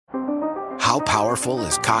How powerful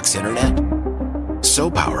is Cox Internet?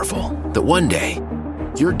 So powerful that one day,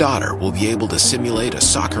 your daughter will be able to simulate a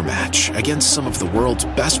soccer match against some of the world's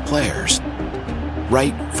best players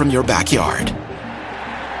right from your backyard.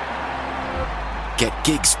 Get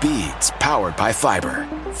gig speeds powered by fiber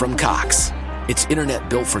from Cox. It's internet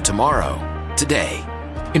built for tomorrow, today.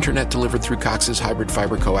 Internet delivered through Cox's hybrid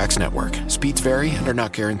fiber coax network. Speeds vary and are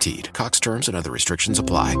not guaranteed. Cox terms and other restrictions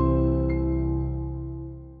apply.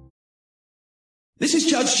 This is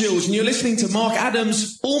Judge Jules, and you're listening to Mark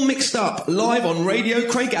Adams, All Mixed Up, live on Radio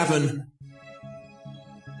Craigavon.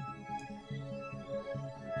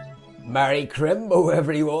 Merry Crimbo,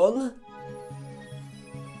 everyone.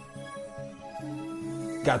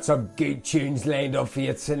 Got some good tunes lined up for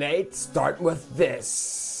you tonight, starting with this.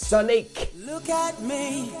 Sonic. Look at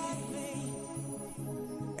me.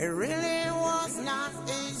 It really was not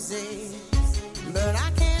easy, but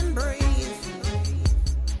I can breathe.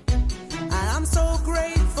 And I'm so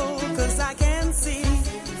grateful because I can see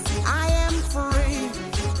I am free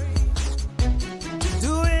to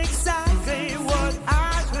do exactly what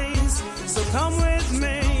I please. So come with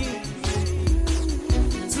me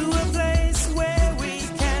to a place where we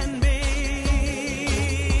can be.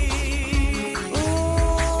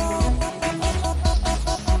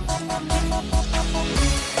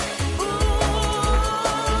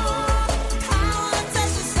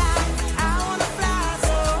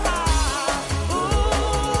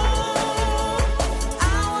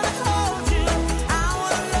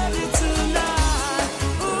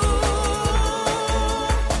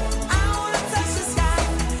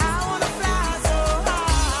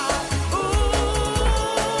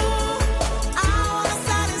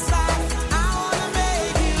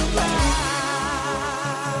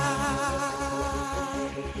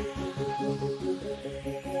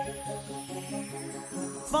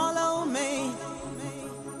 Follow me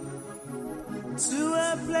to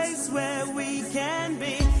a place where we can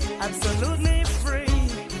be absolutely free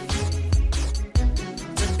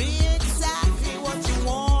to be exactly what you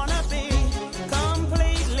wanna be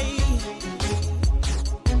completely.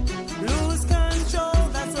 Lose control,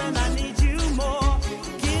 that's when I need you more.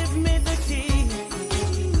 Give me the key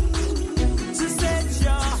to set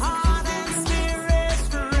your heart and spirit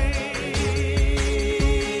free.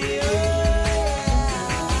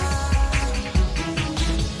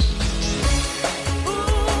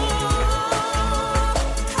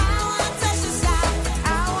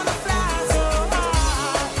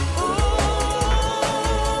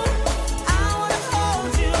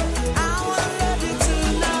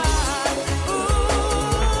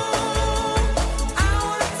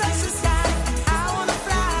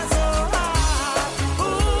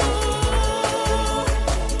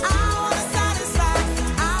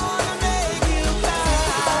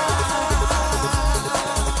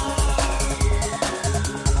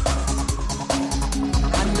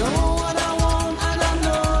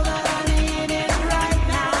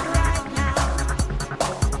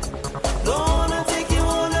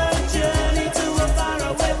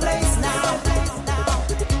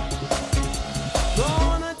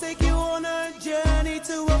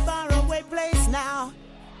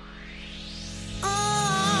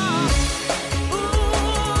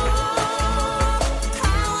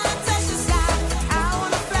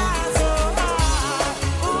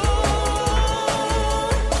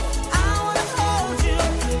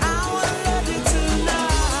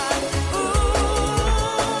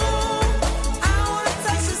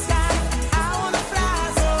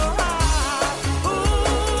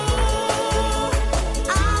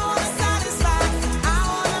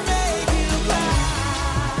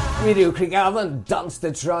 Radio Craigavon,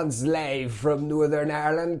 Dunstertrons live from Northern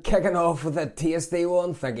Ireland, kicking off with a tasty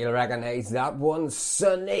one. Think you'll recognise that one.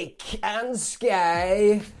 Sonic and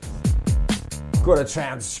Sky. Gonna try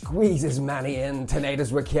and squeeze as many in tonight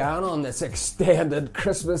as we can on this extended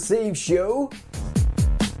Christmas Eve show.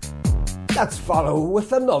 Let's follow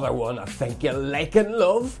with another one I think you'll like and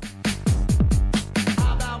love.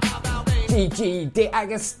 Gigi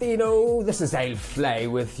D'Agostino, this is I'll Fly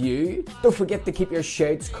With You. Don't forget to keep your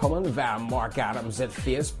shouts coming via Mark Adams at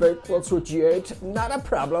Facebook. We'll sort you out, not a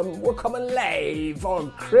problem. We're coming live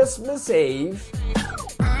on Christmas Eve.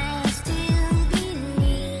 I still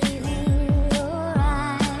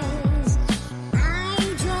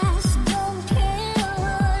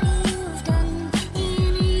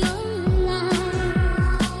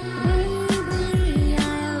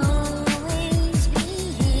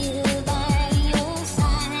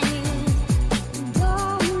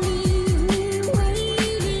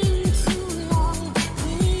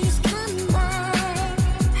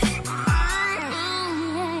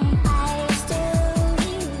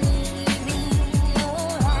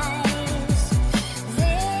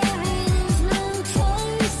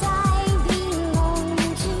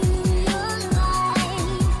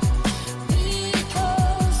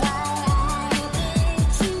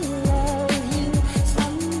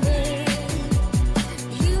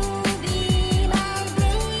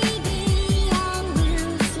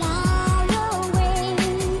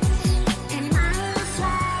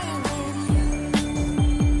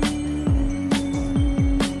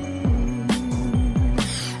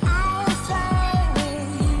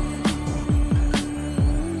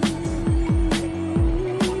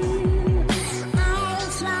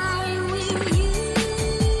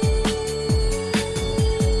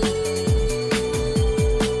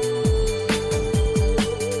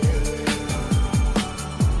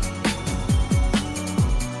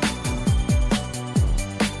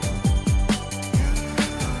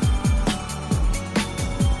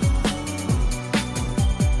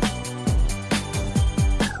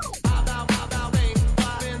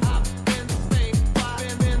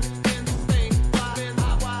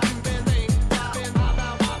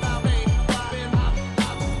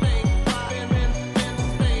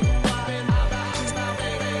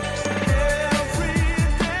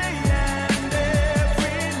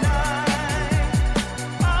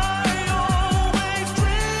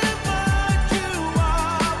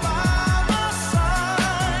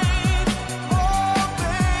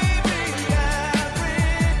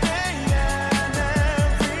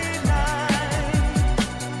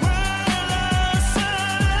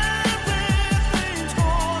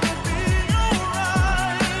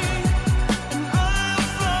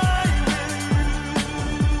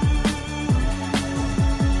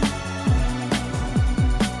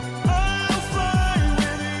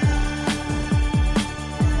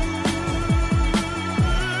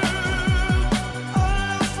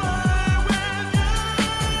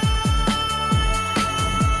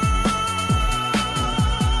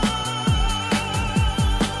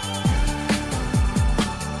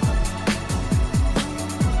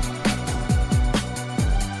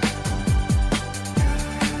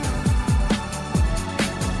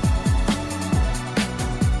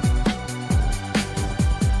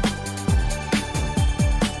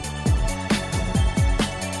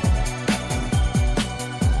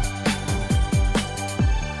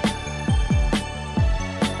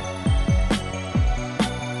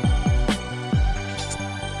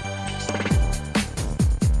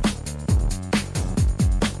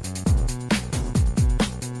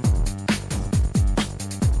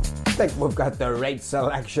think we've got the right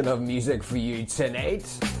selection of music for you tonight.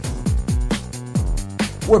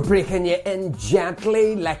 We're breaking you in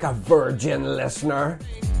gently like a virgin listener.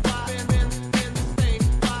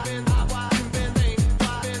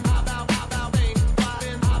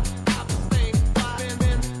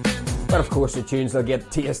 But of course the tunes will get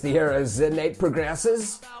tastier as the night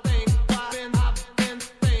progresses.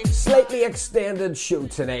 Slightly extended show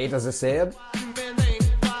tonight, as I said.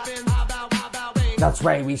 That's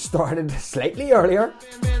why we started slightly earlier.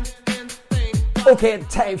 Okay,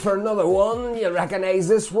 time for another one. You recognize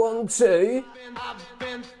this one too?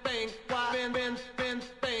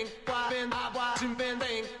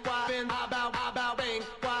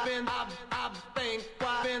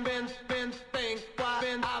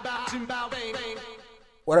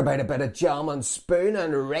 What about a bit of Jam and Spoon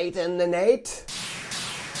and Right in the Night?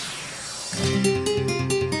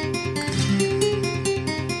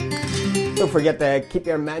 Don't forget to keep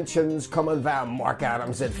your mentions coming via Mark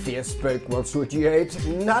Adams at Facebook. We'll sort you out.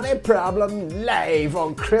 Not a problem. Live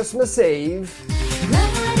on Christmas Eve.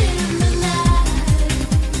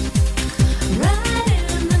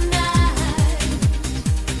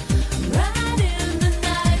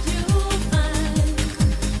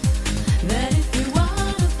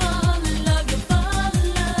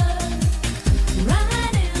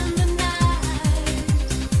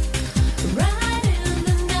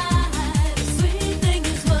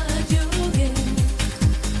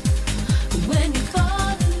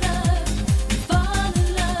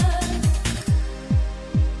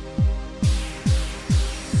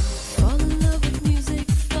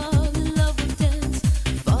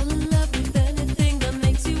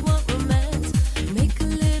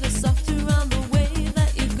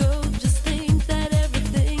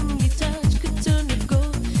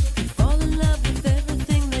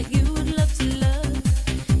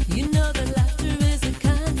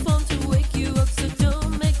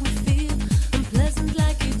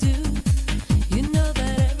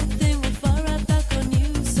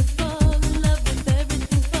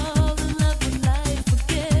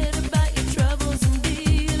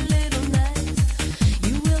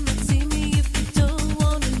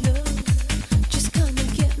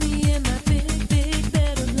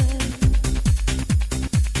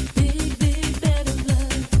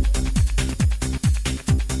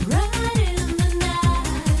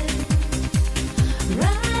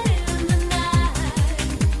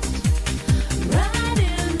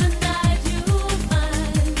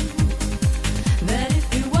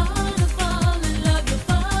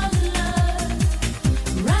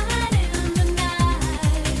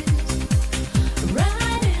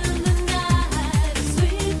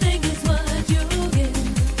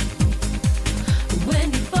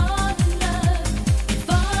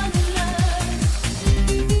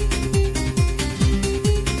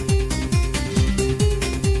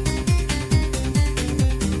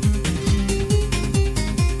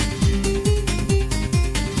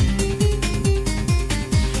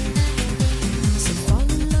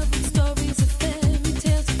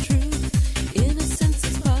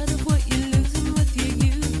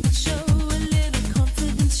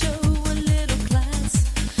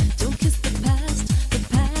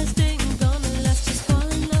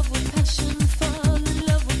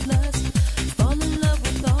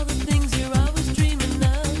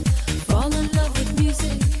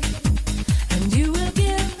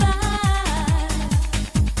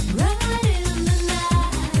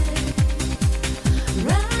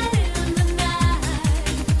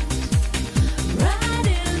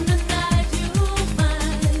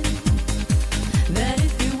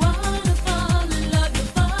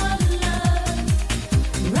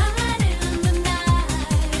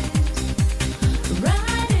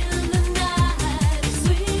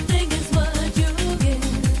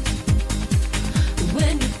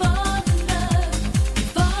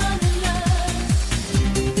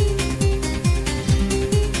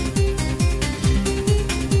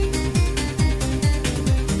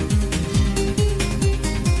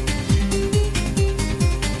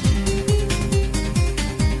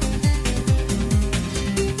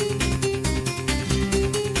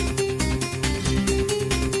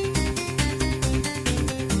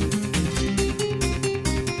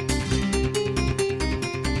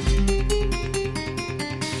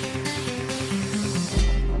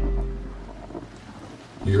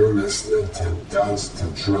 You're listening to Dance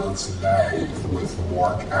to Trance Live with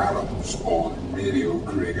Mark Adams on Radio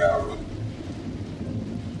Craig Island.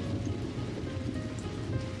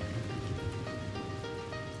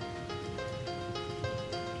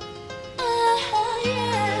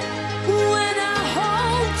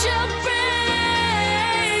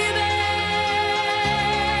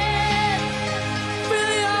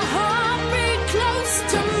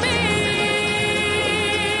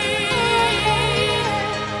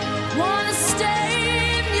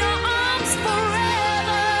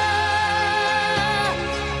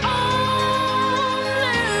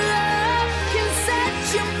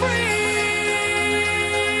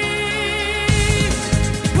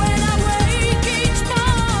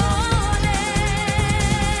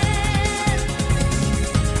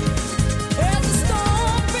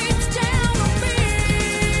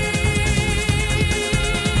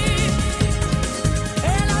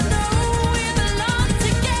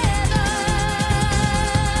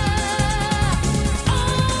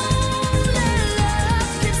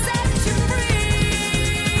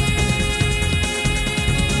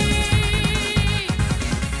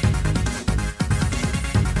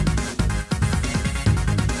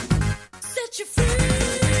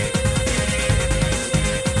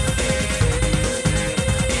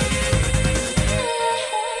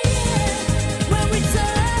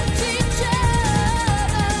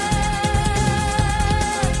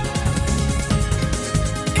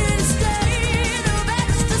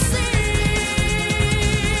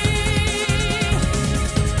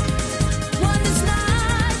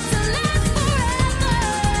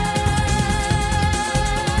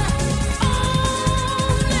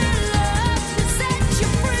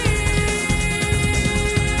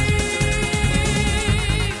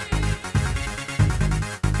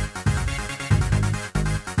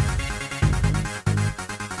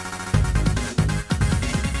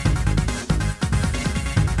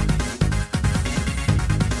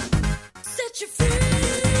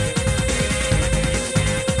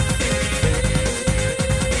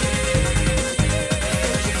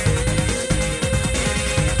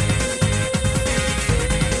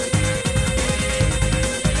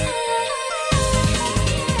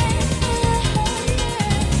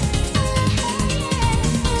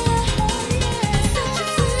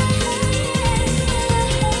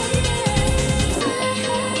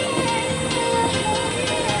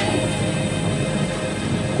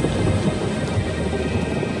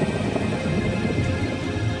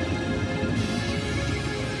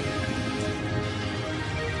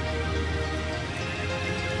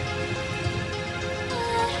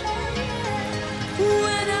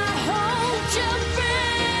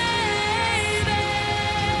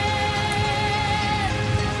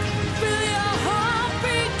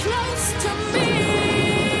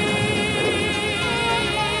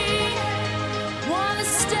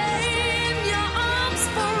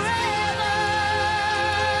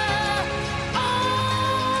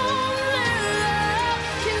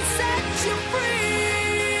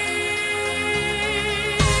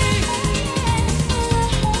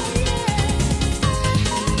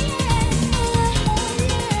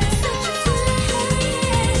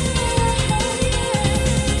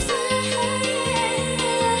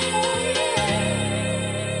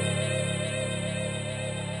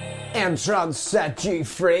 entrance set you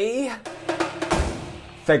free.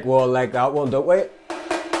 Think we'll like that one, don't we?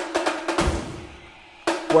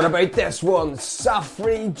 What about this one?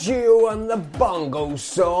 Safri Duo and the Bongo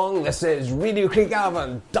Song. This is Radio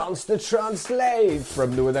Craigavon, Dance the Trance live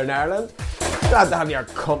from Northern Ireland. Glad to have your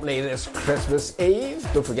company this Christmas Eve.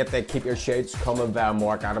 Don't forget to keep your shouts coming via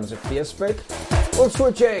Mark Adams at Facebook. We'll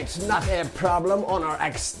switch out, not a problem, on our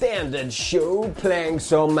extended show, playing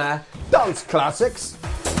some dance classics.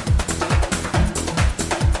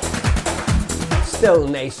 Still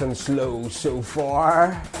nice and slow so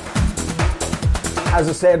far. As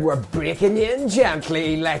I said, we're breaking you in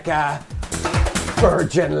gently like a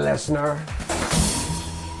virgin listener.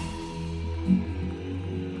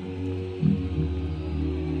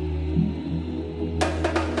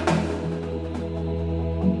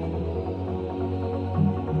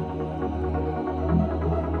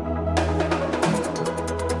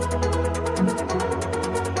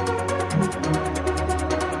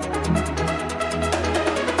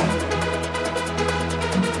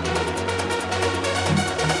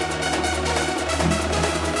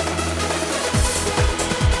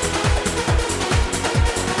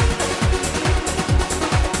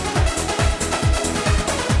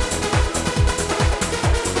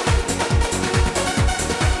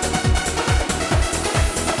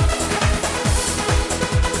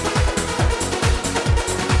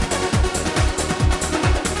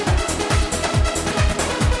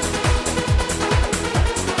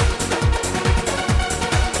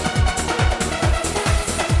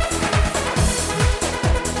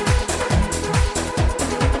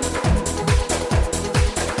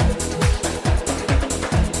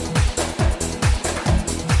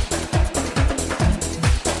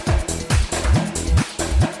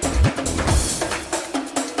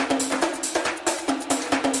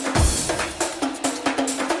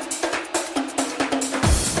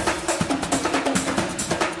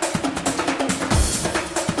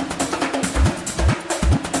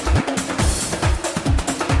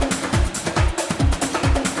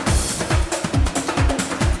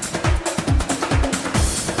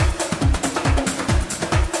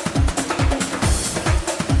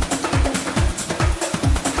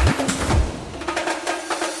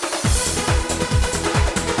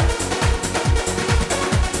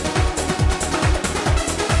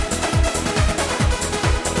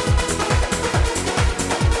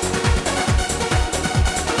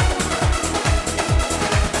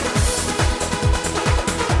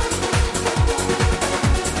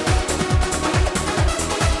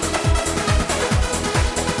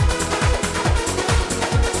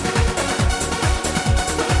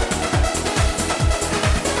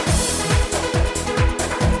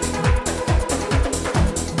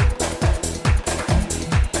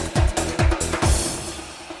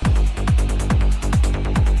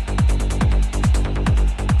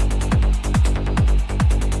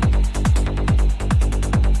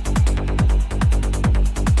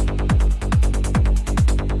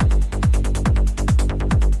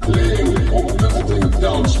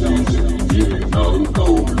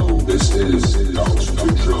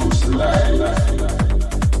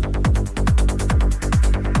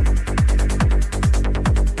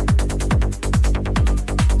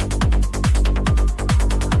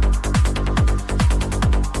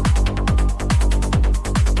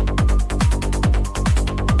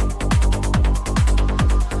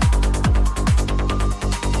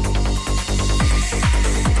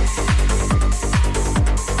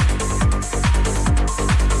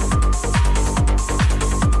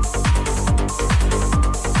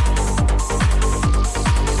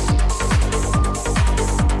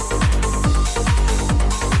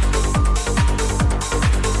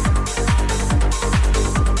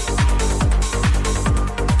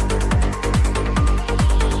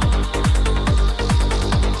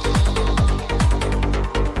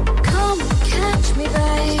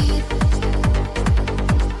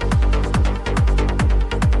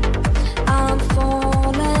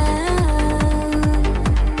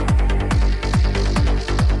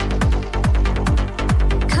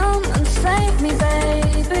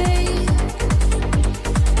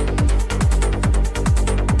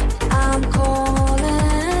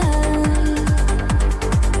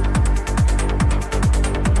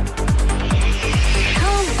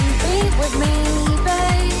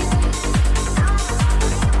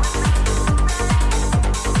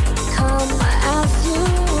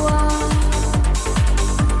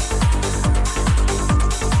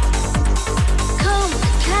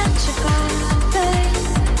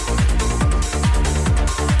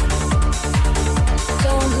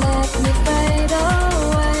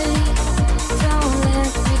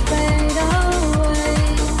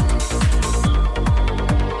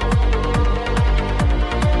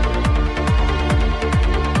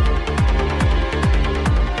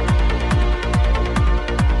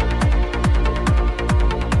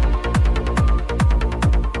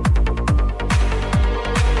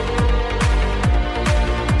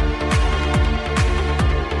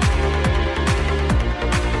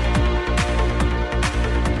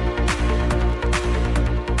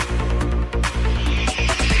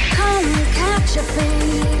 catch a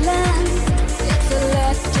feeling, it's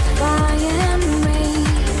electrifying me.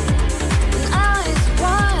 Eyes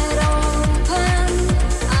wide open,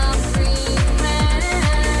 I'm dreaming.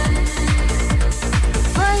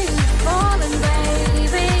 Free falling,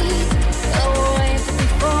 baby, awake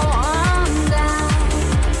before I'm down.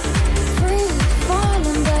 Free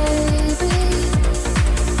falling, baby.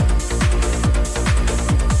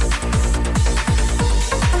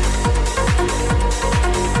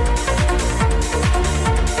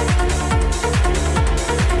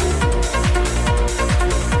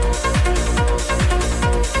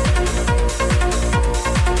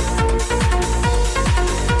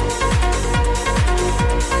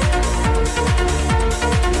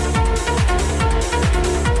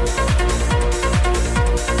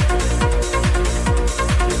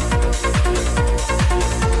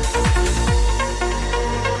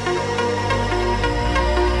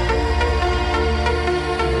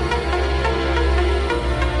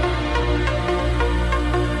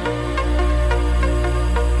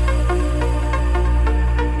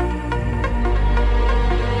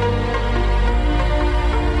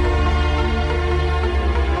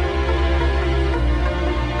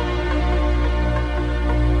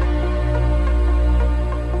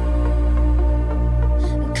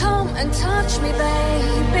 Come and touch me, baby.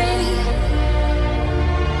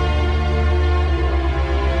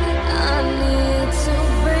 I need to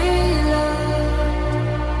be loved.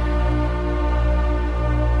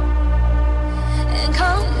 And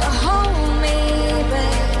come to hold me,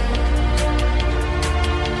 babe.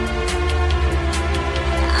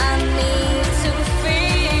 I need to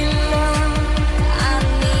feel love. I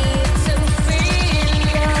need to feel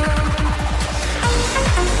love.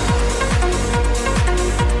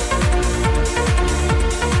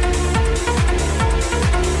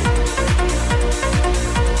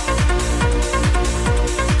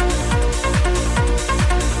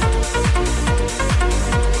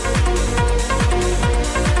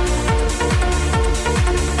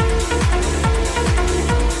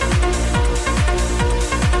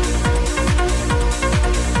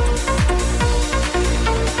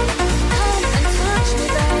 Come and touch me,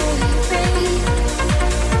 baby.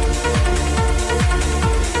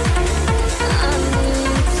 I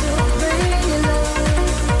need to be loved.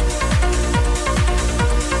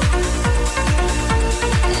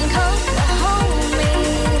 And come to hold me,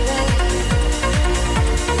 babe.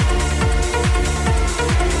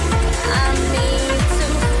 I need to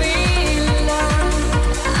feel love.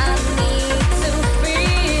 I need to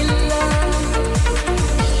feel love.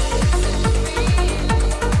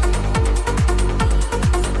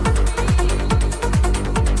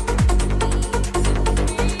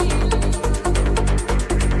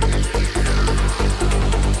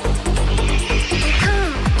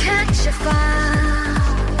 Come catch a fire,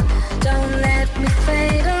 don't let me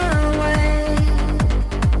fade away.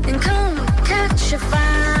 And come catch a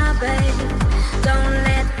fire, babe, don't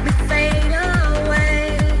let me fade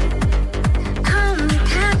away. Come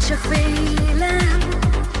catch a feeling,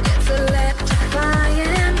 it's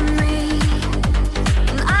electrifying me.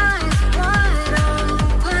 And eyes wide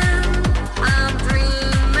open, I'm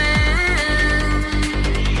dreaming.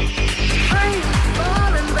 Free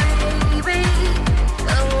falling, baby,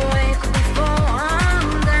 awake before I'm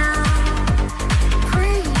down.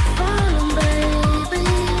 Free falling, baby.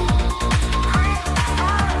 Free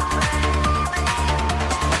falling,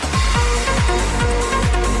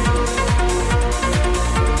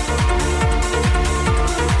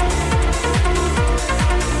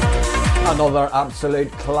 Another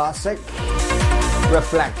absolute classic.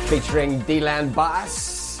 Reflect featuring Dylan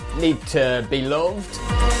Bass. Need to be loved.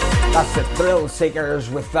 That's the Thrill Seekers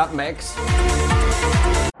with that mix.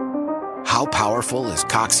 How powerful is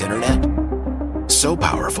Cox Internet? So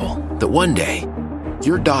powerful that one day,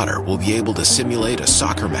 your daughter will be able to simulate a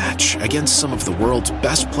soccer match against some of the world's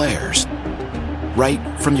best players right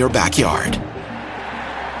from your backyard.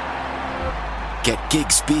 Get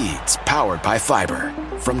gig speeds powered by fiber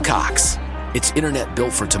from Cox. It's internet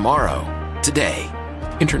built for tomorrow, today.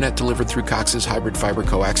 Internet delivered through Cox's hybrid fiber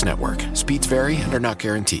coax network. Speeds vary and are not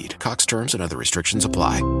guaranteed. Cox terms and other restrictions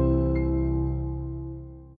apply.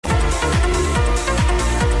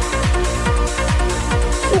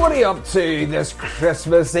 What are you up to this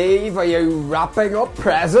Christmas Eve? Are you wrapping up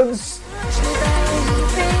presents?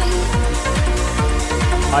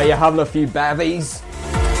 Are you having a few bevies?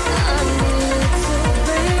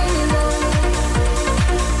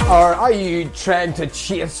 Or are you trying to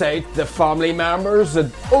chase out the family members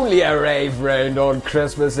that only arrive round on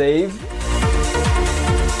Christmas Eve?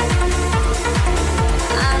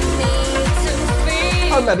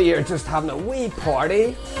 Or maybe you're just having a wee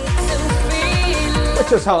party.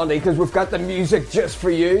 Which is handy because we've got the music just for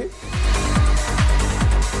you.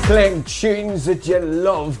 Playing tunes that you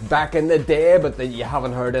loved back in the day but that you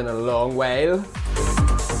haven't heard in a long while.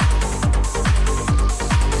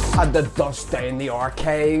 Had to dust down the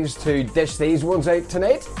archives to dish these ones out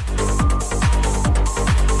tonight.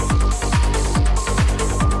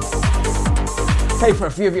 Hey, for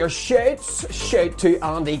a few of your shouts, shout to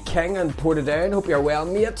Andy King and Portadown. Hope you're well,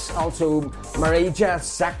 mate. Also, Marija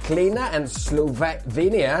Saklina in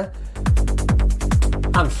Slovenia.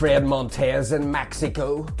 And Fred Montez in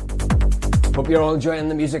Mexico. Hope you're all enjoying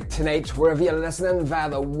the music tonight. Wherever you're listening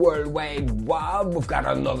via the World Wide Web, we've got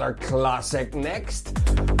another classic next,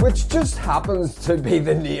 which just happens to be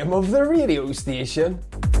the name of the radio station.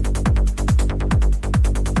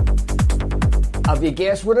 Have you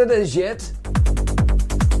guessed what it is yet?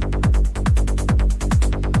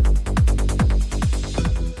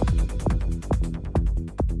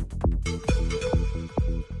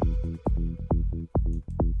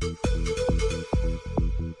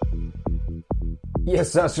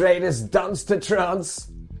 Yes, that's right, it's Dance to Trance.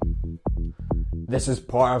 This is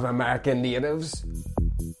Power of American Natives.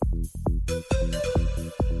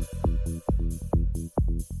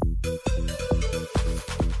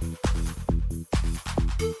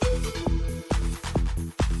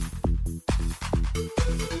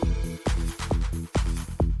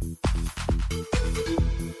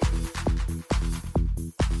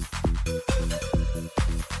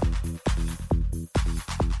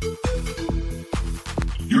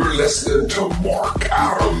 You're listening to Mark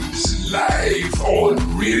Adams live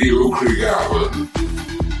on Radio Craigavon.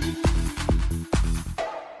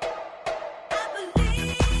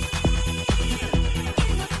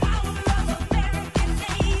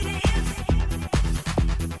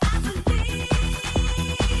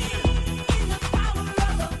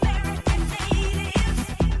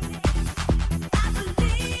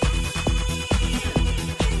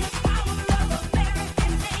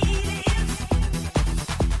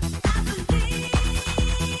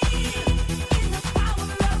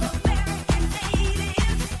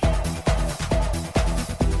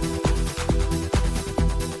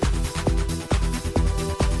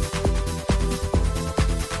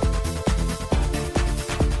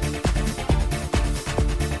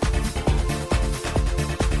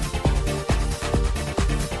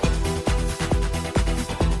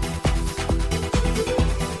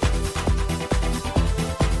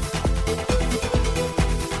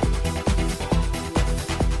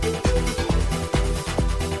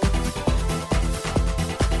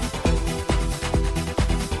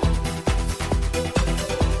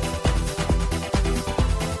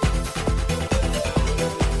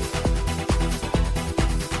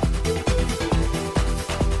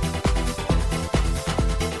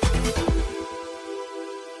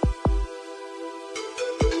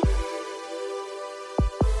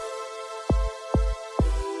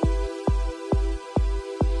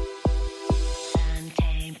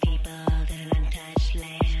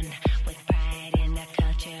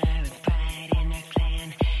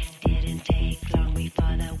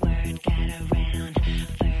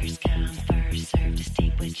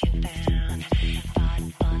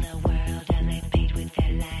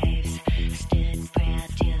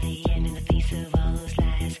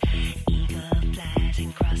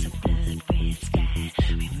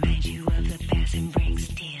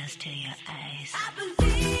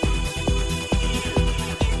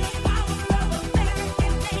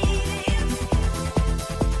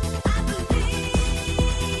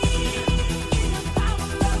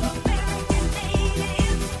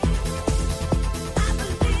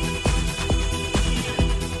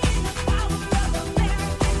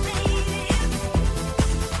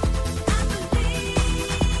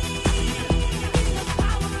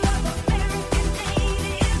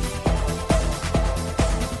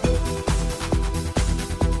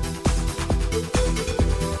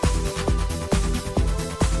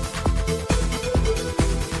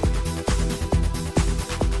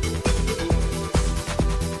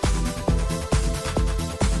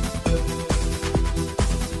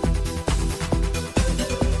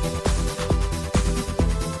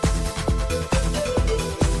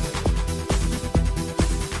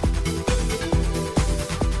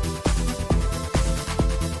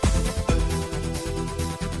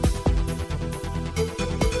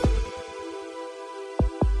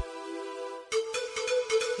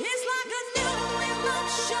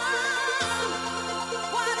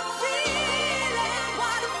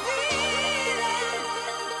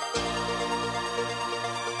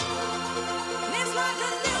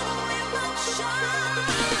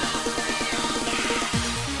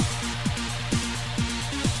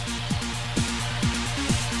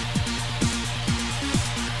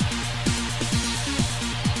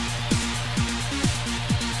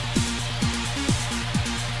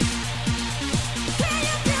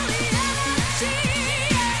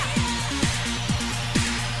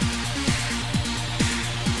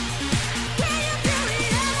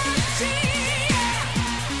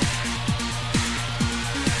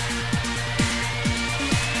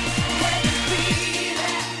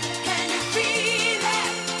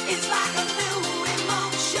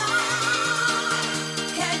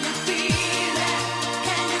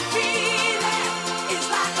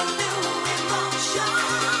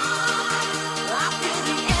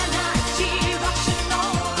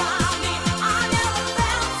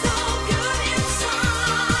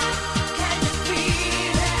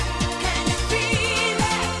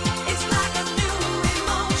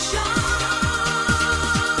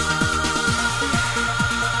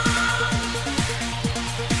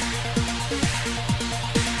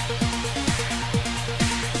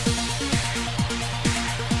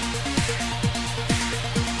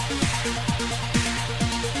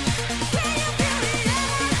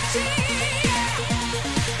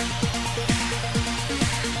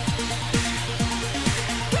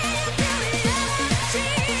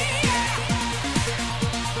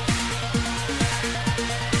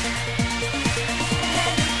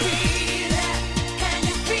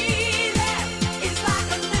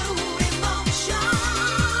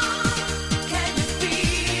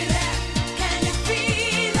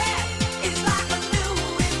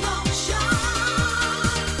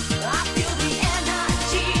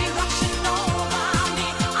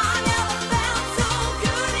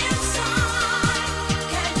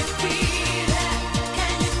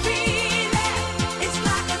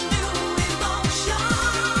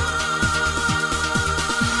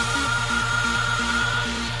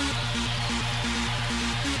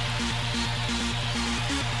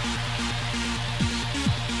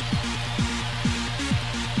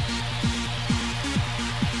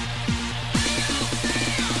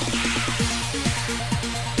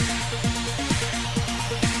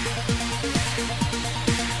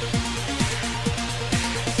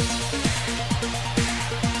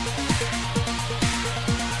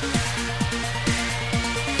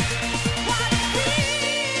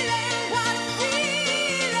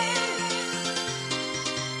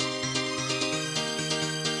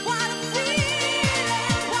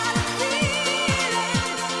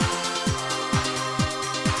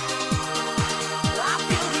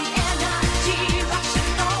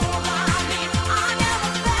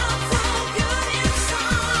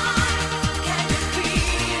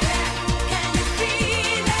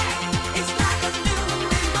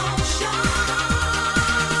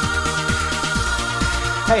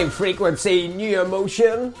 Hey, Frequency, New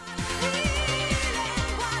Emotion.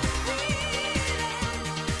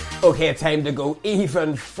 Okay, time to go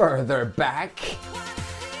even further back.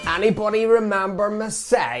 Anybody remember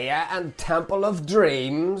Messiah and Temple of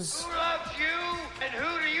Dreams? Who loves you and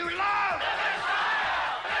who do you love?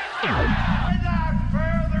 Without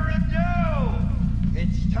further ado,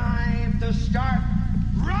 it's time to start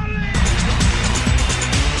running!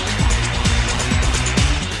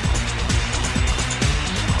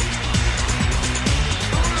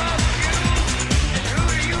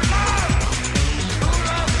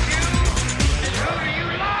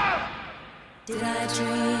 Did I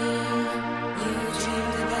dream you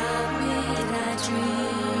dreamed about me? Did I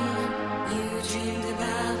dream you dreamed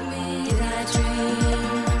about me? Did I dream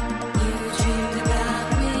you dreamed about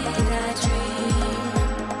me? Did I dream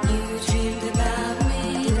you dreamed about me?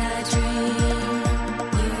 Did I dream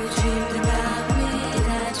you dreamed about me? Did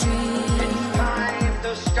I dream? It's time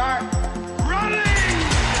to start running!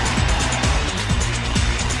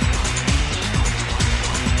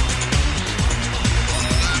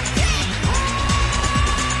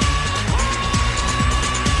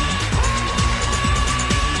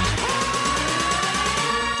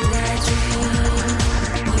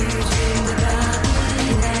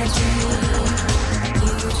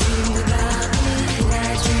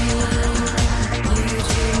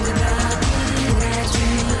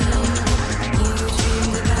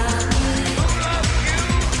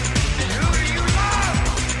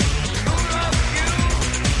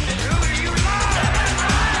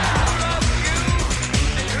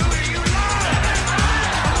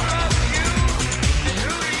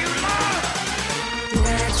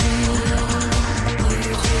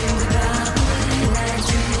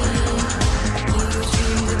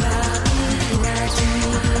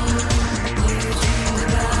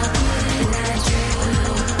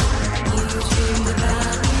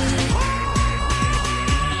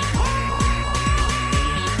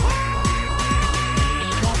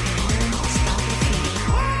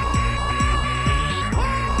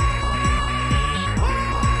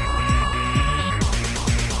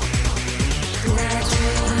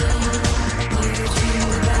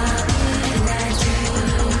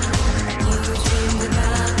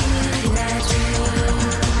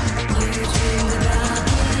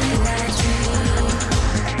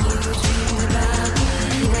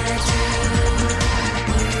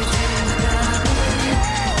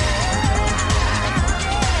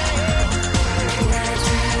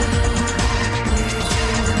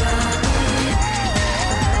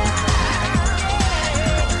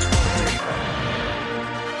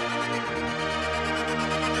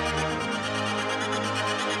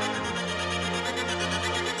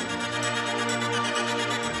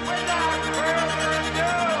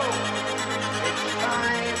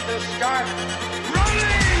 Start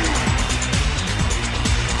running!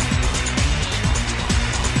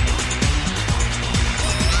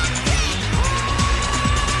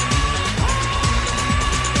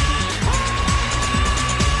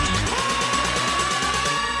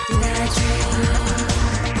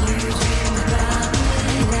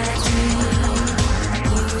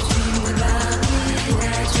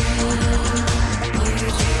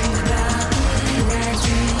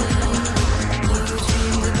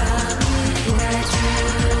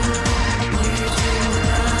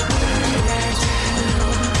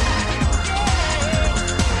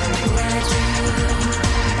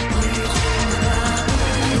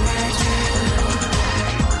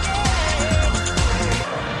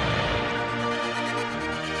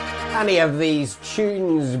 Any of these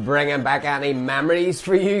tunes bringing back any memories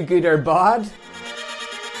for you, good or bad?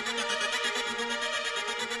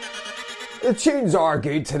 The tunes are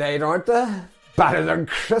good tonight, aren't they? Better than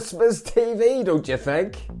Christmas TV, don't you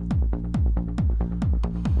think?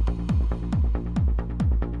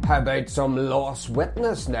 How about some Lost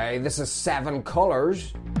Witness now? This is 7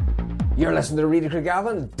 Colours. You're listening to Rita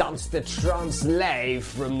Craigavin, Dance the Trance live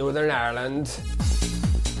from Northern Ireland.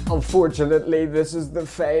 Unfortunately, this is the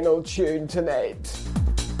final tune tonight.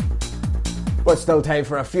 But still time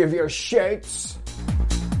for a few of your shouts.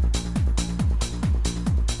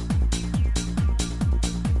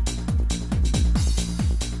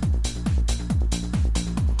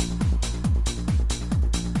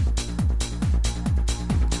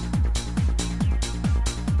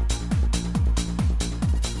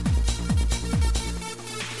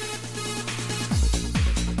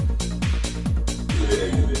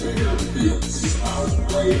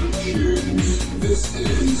 This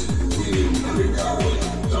is Rita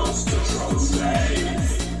Craigavin, Dance the Trance live.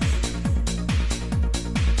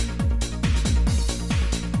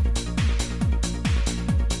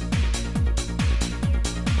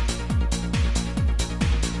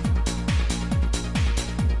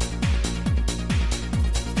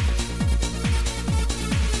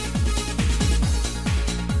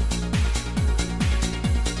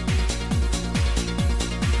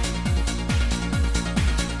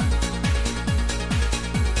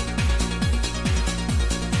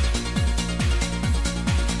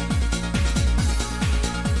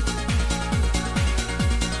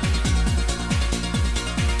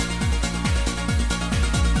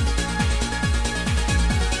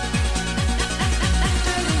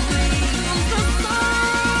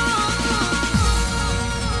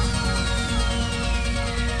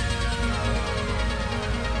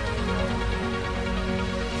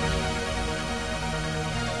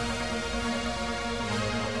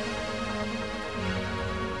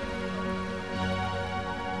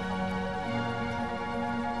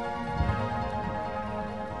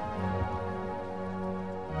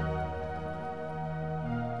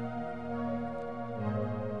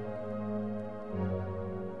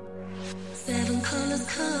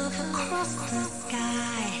 across the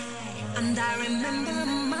sky. And I remember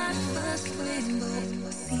my first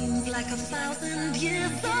rainbow. Seems like 1,000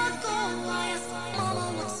 years ago. I asked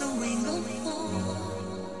Mama, what's a rainbow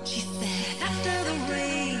for? She said, after the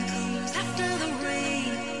rain comes, after the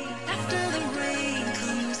rain, after the rain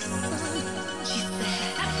comes the sun. She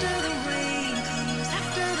said, after the rain comes,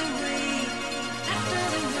 after the rain, after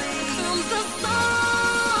the rain comes the sun.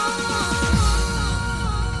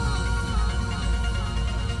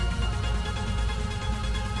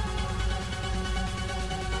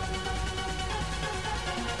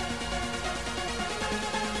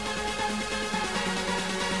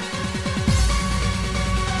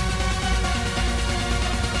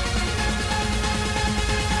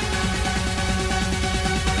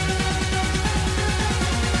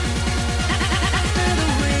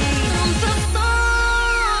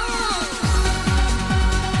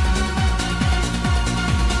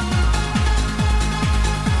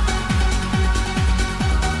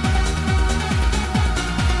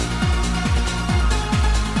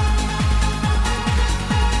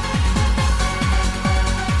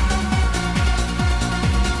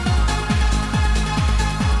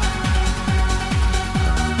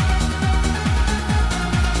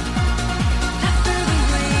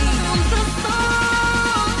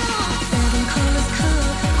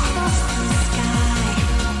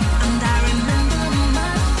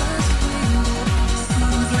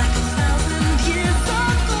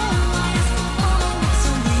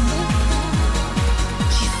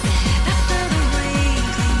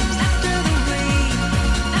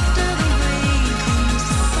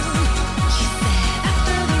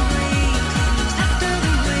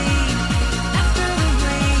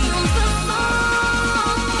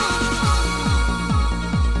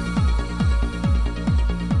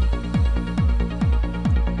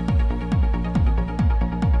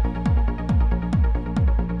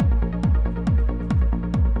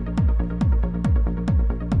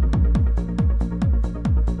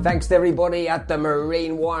 Thanks to everybody at the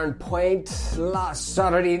Marine Warren Point last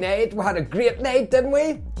Saturday night. We had a great night, didn't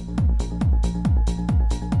we?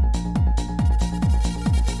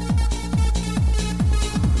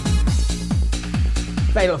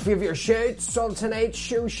 Final few of your shouts on tonight's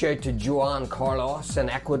show. Shout to Joan Carlos in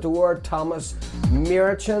Ecuador, Thomas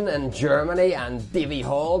Mirachin in Germany, and Davy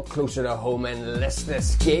Hall closer to home in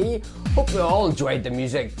Listenesky. Hope you all enjoyed the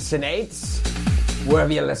music tonight,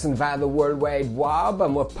 wherever you listen via the World Wide Web,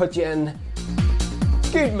 and we'll put you in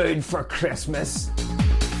good mood for Christmas.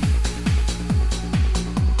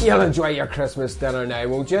 You'll enjoy your Christmas dinner now,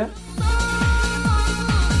 won't you?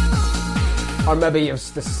 Or maybe you've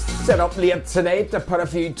sit up late tonight to put a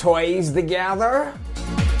few toys together.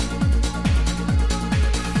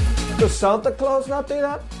 Does Santa Claus not do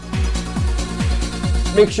that?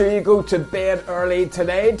 Make sure you go to bed early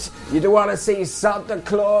tonight. You don't want to see Santa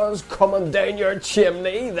Claus coming down your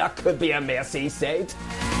chimney. That could be a messy sight.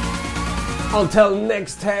 Until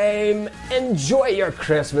next time, enjoy your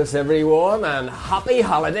Christmas, everyone, and happy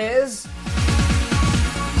holidays.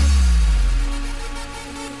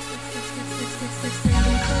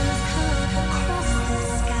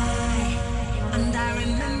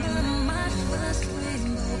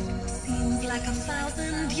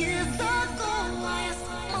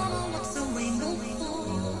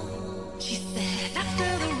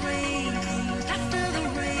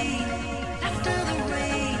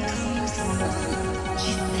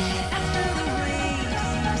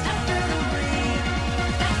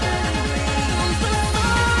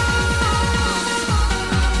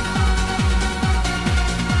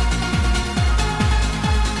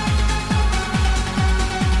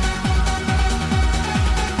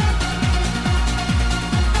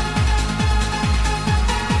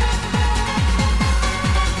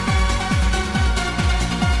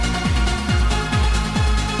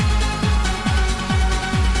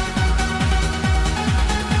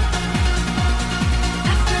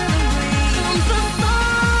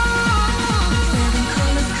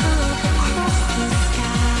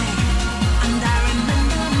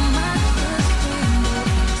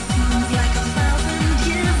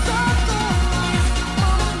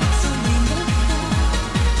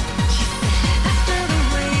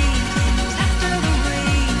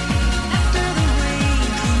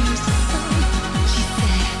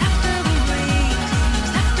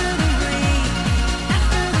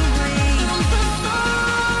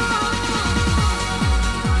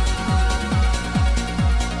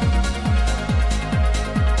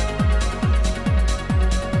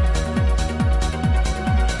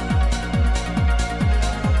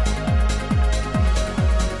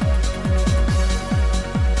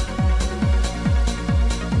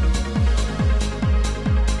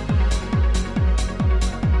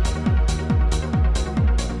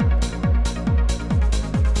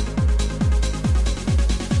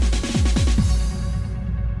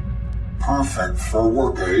 perfect for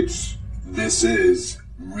workouts. This is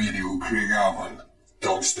Radio Craigavon.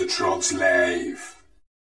 Dunks the Trucks Live.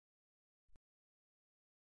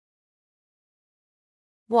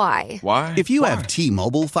 Why? Why? If you have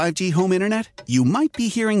T-Mobile 5G home internet, you might be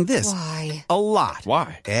hearing this Why? a lot.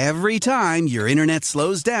 Why? Every time your internet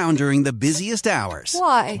slows down during the busiest hours.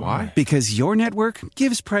 Why? Why? Because your network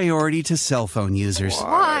gives priority to cell phone users.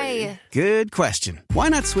 Why? Good question. Why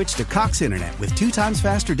not switch to Cox Internet with 2 times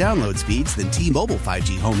faster download speeds than T-Mobile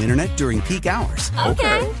 5G home internet during peak hours?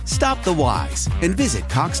 Okay. Stop the whys and visit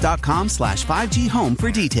cox.com/5G home for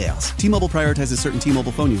details. T-Mobile prioritizes certain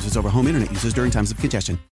T-Mobile phone users over home internet users during times of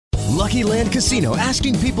congestion. Lucky Land Casino,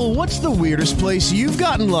 asking people, what's the weirdest place you've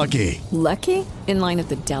gotten lucky? Lucky? In line at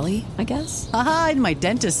the deli, I guess? Aha, in my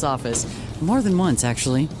dentist's office. More than once,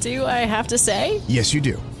 actually. Do I have to say? Yes, you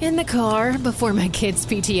do. In the car before my kids'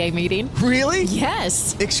 PTA meeting. Really?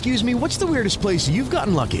 Yes. Excuse me, what's the weirdest place you've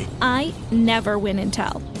gotten lucky? I never win and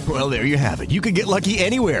tell. Well, there you have it. You can get lucky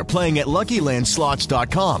anywhere, playing at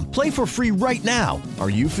LuckyLandSlots.com. Play for free right now. Are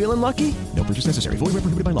you feeling lucky? No purchase necessary. Void where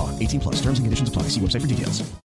prohibited by law. 18+. Terms and conditions apply. See website for details.